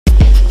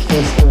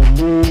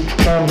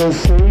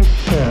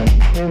conversation,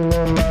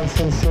 inner mind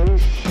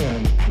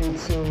sensation.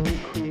 It's a new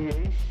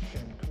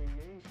creation.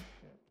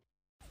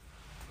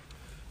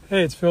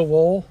 Hey, it's Phil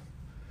Wohl.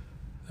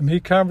 The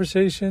Meat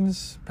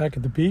Conversations back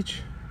at the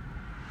beach.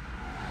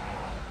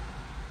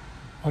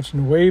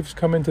 Watching the waves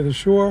come into the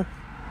shore.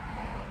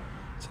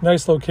 It's a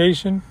nice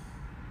location.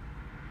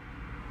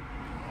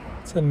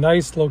 That's all I'm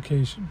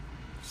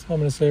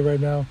going to say right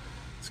now.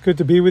 It's good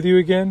to be with you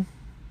again.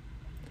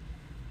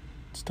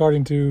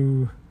 Starting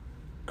to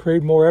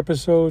create more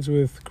episodes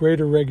with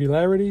greater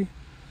regularity.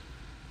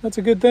 That's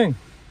a good thing.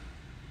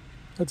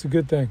 Today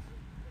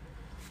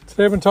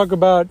I'm going to talk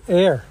about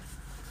air.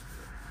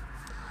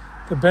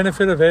 The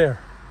benefit of air.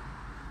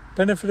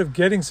 Benefit of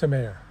getting some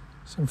air.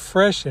 Some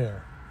fresh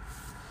air.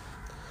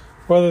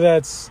 Whether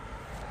that's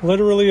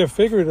literally or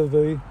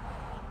figuratively,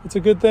 it's a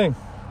good thing.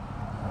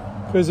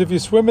 Because if you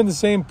swim in the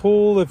same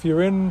pool, if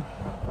you're in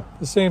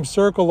the same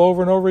circle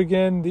over and over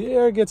again, the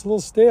air gets a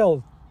little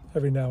stale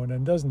every now and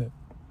then, doesn't it?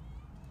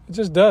 It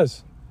just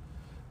does.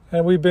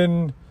 And we've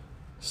been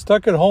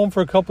stuck at home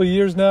for a couple of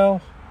years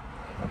now.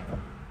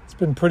 It's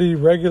been pretty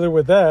regular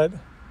with that.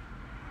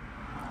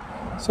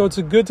 So it's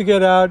good to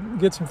get out,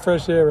 get some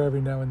fresh air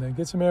every now and then.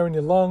 Get some air in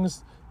your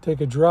lungs,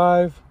 take a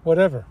drive,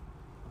 whatever.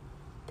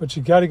 But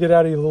you got to get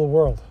out of your little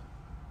world.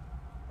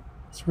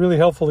 It's really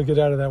helpful to get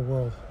out of that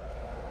world.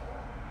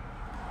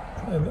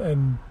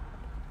 And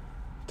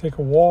take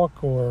a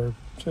walk or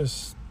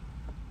just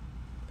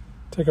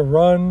take a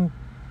run,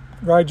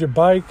 ride your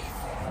bike,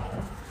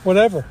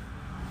 whatever.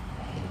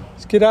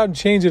 Just get out and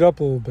change it up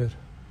a little bit.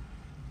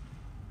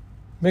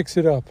 Mix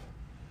it up.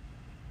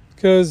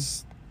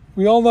 Because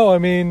we all know,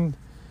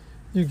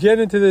 you get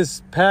into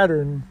this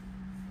pattern,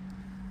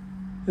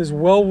 this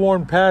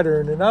well-worn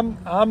pattern, and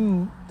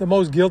I'm the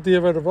most guilty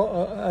of it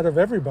out of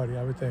everybody,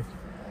 I would think.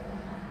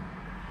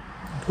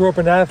 Grew up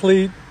an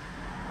athlete.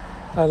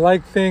 I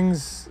like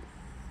things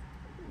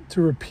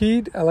to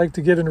repeat. I like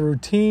to get in a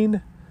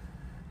routine.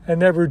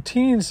 And that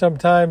routine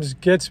sometimes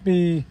gets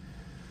me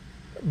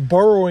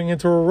burrowing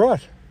into a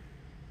rut.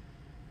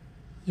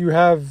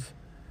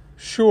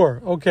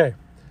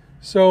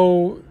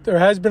 So there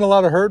has been a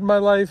lot of hurt in my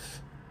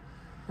life,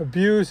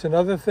 abuse and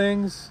other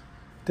things,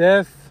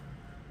 death.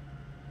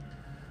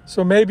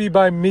 So maybe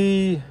by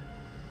me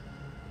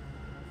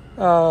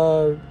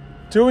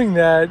doing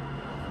that,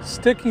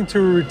 sticking to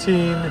a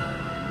routine,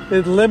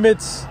 it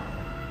limits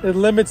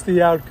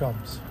the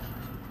outcomes.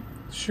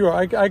 Sure,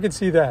 I can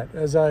see that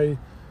as I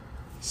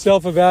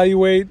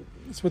self-evaluate.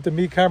 It's what the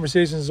Meat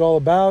Conversation is all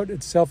about.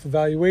 It's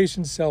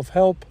self-evaluation,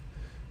 self-help,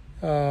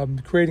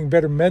 creating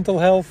better mental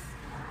health,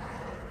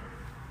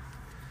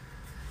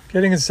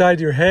 getting inside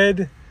your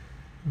head,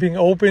 being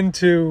open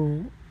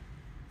to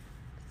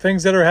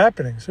things that are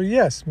happening. So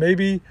yes,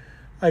 maybe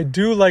I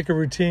do like a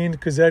routine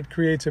because that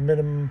creates a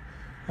minimum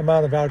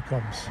amount of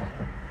outcomes.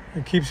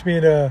 It keeps me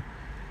in a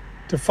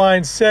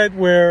defined set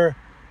where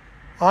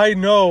I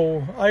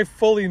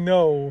fully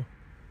know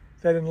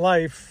that in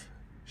life,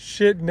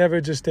 shit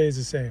never just stays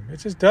the same. It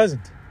just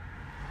doesn't.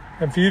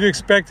 And for you to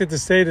expect it to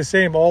stay the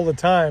same all the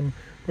time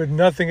with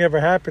nothing ever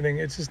happening,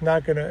 it's just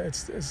not gonna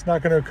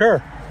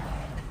occur.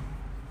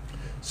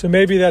 So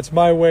maybe that's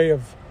my way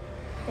of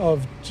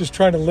just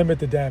trying to limit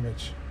the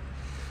damage.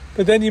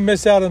 But then you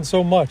miss out on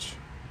so much.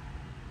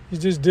 You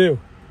just do.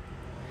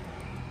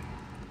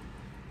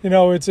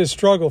 It's a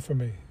struggle for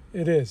me.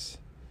 It is.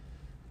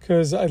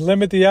 Because I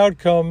limit the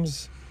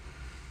outcomes,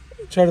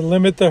 try to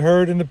limit the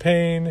hurt and the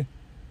pain.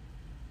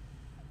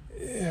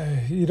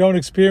 You don't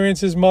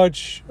experience as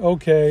much.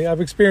 Okay,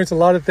 I've experienced a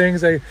lot of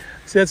things.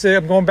 Let's say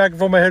I'm going back and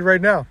forth in my head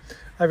right now.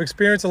 I've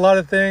experienced a lot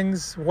of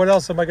things. What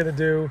else am I going to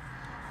do?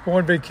 Go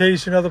on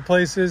vacation, other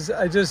places.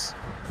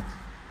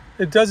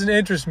 It doesn't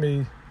interest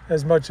me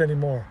as much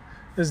anymore.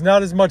 There's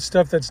not as much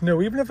stuff that's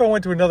new. Even if I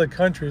went to another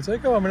country, it's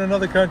like, oh, I'm in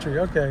another country.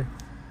 Okay.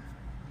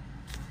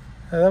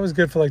 That was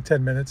good for like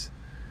 10 minutes.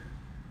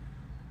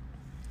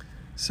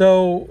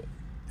 So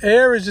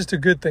air is just a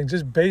good thing,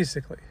 just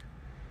basically.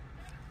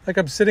 Like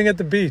I'm sitting at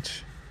the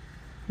beach.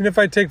 Even if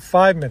I take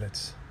 5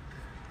 minutes,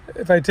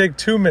 if I take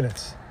 2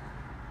 minutes,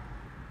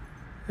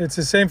 it's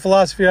the same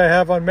philosophy I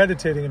have on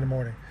meditating in the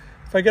morning.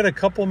 If I get a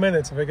couple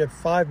minutes, if I get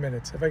 5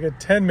 minutes, if I get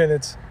 10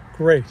 minutes,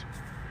 great.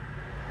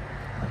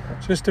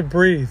 Just to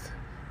breathe,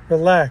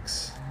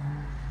 relax,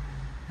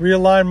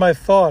 realign my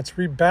thoughts,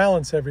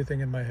 rebalance everything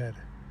in my head.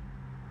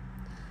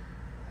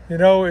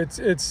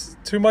 It's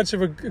too much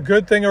of a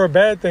good thing or a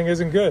bad thing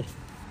isn't good.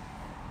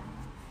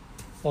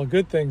 Well,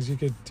 good things you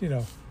could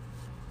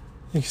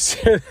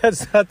say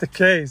that's not the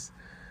case.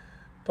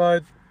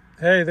 But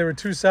hey, there are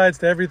two sides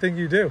to everything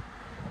you do.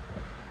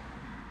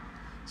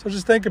 So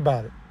just think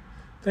about it.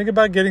 Think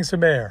about getting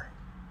some air.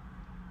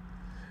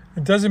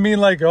 It doesn't mean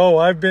like, oh,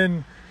 I've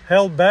been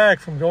held back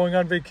from going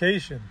on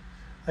vacation.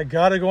 I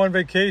got to go on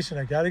vacation.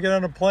 I got to get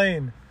on a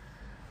plane.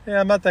 Yeah,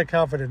 I'm not that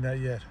confident in that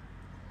yet.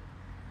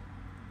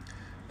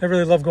 Never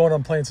really loved going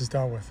on planes to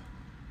start with.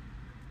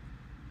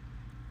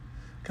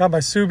 Got my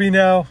Subi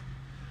now.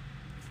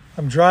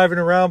 I'm driving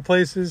around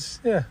places.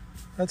 Yeah,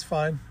 that's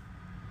fine.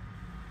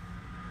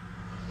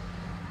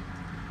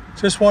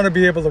 Just want to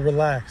be able to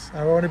relax.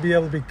 I want to be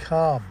able to be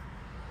calm.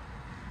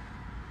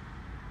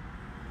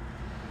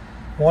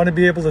 I want to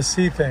be able to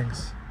see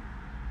things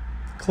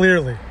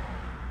clearly.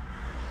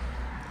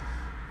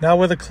 Not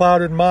with a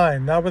clouded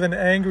mind, not with an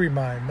angry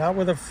mind, not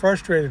with a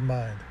frustrated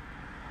mind.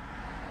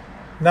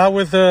 Not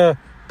with a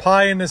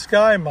pie in the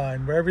sky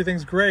mind where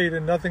everything's great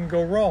and nothing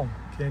go wrong.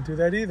 Can't do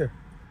that either.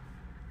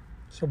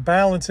 So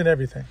balance in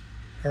everything.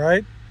 All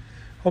right?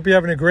 Hope you're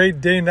having a great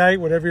day, night,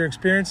 whatever you're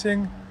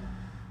experiencing.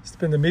 It's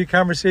been the Me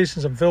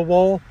Conversations. I'm Phil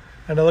Wohl,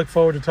 and I look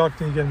forward to talking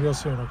to you again real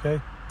soon, okay?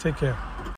 Take care.